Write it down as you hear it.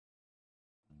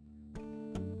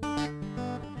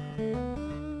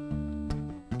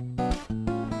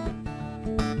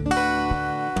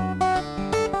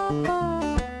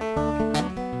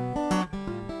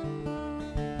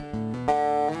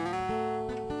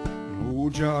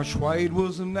Josh White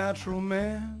was a natural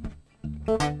man,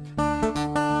 held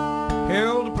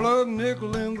a plug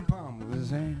nickel in the palm of his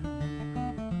hand.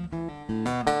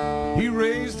 He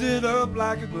raised it up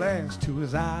like a glass to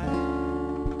his eye,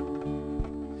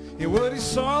 and what he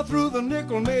saw through the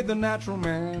nickel made the natural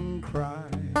man cry.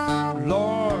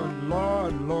 Lord,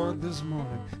 Lord, Lord, this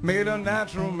morning made a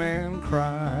natural man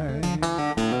cry.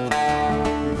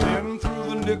 Then through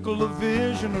the nickel a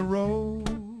vision arose.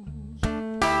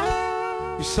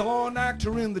 He saw an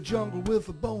actor in the jungle with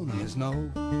a bone in his nose.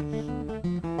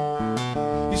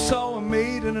 He saw a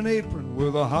maid in an apron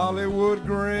with a Hollywood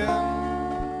grin.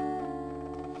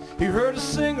 He heard a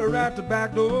singer at the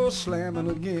back door slamming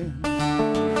again.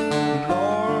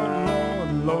 Lord,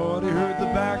 Lord, Lord, he heard the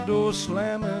back door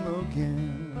slamming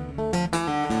again.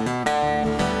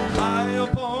 High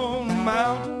up on the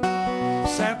mountain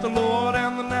sat the Lord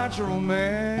and the natural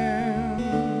man.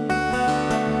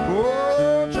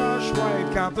 Oh, Josh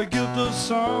White got the gift of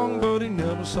song, but he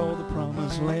never saw the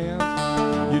promised land.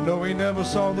 You know he never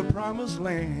saw the promised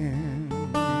land.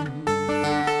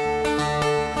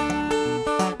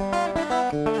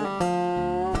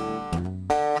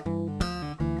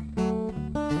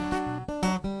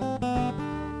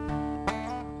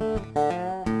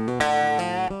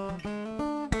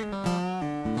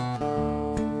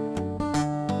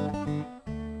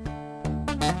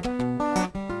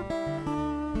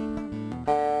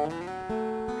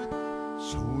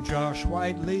 So Josh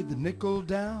White laid the nickel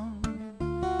down.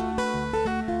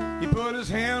 He put his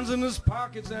hands in his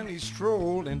pockets and he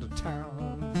strolled into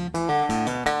town.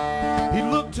 He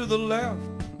looked to the left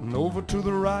and over to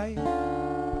the right,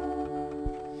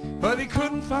 but he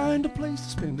couldn't find a place to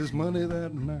spend his money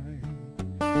that night.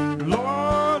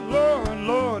 Lord, Lord,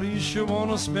 Lord, he sure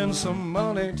wanna spend some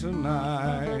money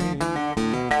tonight.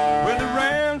 Well, he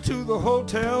ran to the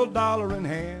hotel, dollar in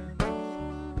hand,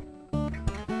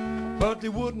 but they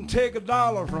wouldn't take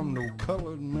 $1 from no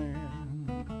colored man.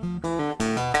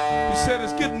 He said,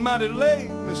 it's getting mighty late,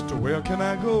 mister, where can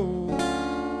I go?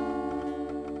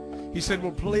 He said,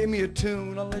 well, play me a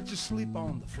tune, I'll let you sleep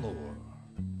on the floor.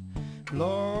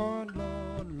 Lord,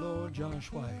 Lord, Lord,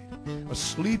 Josh White,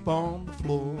 asleep on the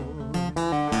floor.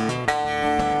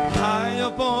 High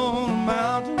up on the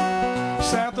mountain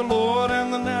sat the Lord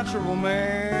and the natural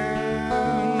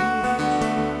man.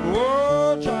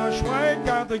 Oh, Josh White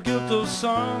got the gift of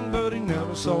song, but he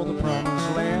never saw the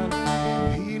promised land.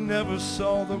 He never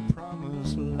saw the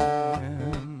promised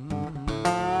land.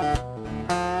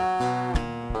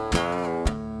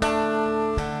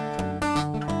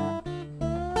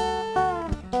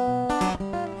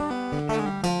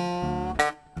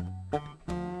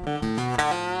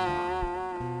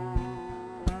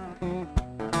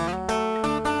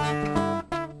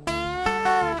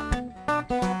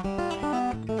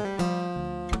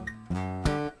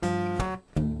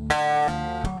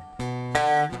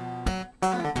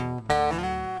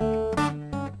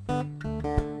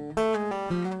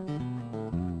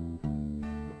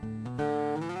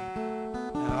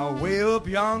 Way up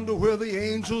yonder where the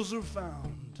angels are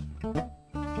found,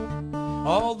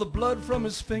 all the blood from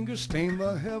his fingers stained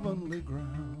the heavenly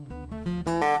ground.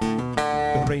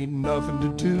 There ain't nothing to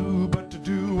do but to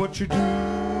do what you do,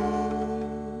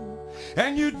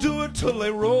 and you do it till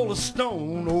they roll a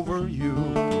stone over you.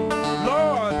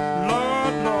 Lord,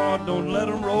 Lord, Lord, don't let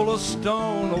them roll a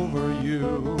stone over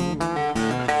you.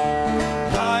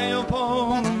 High up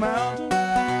on the mountain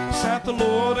sat the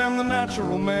Lord and the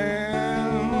natural man.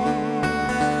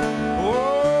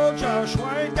 Oh, Josh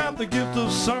White got the gift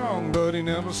of song, but he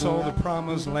never saw the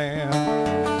promised land.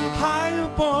 High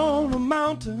up on the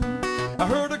mountain I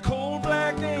heard a cold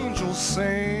black angel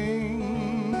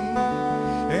sing,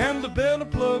 and the better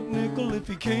plug nickel, if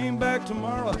he came back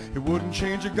tomorrow, it wouldn't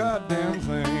change a goddamn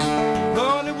thing.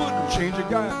 Lord, it wouldn't change a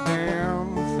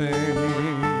goddamn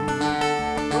thing.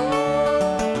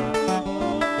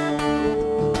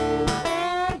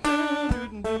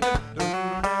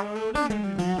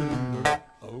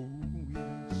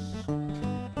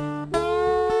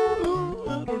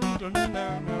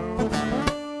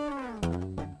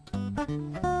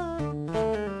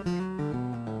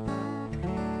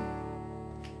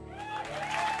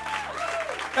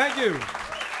 Thank you.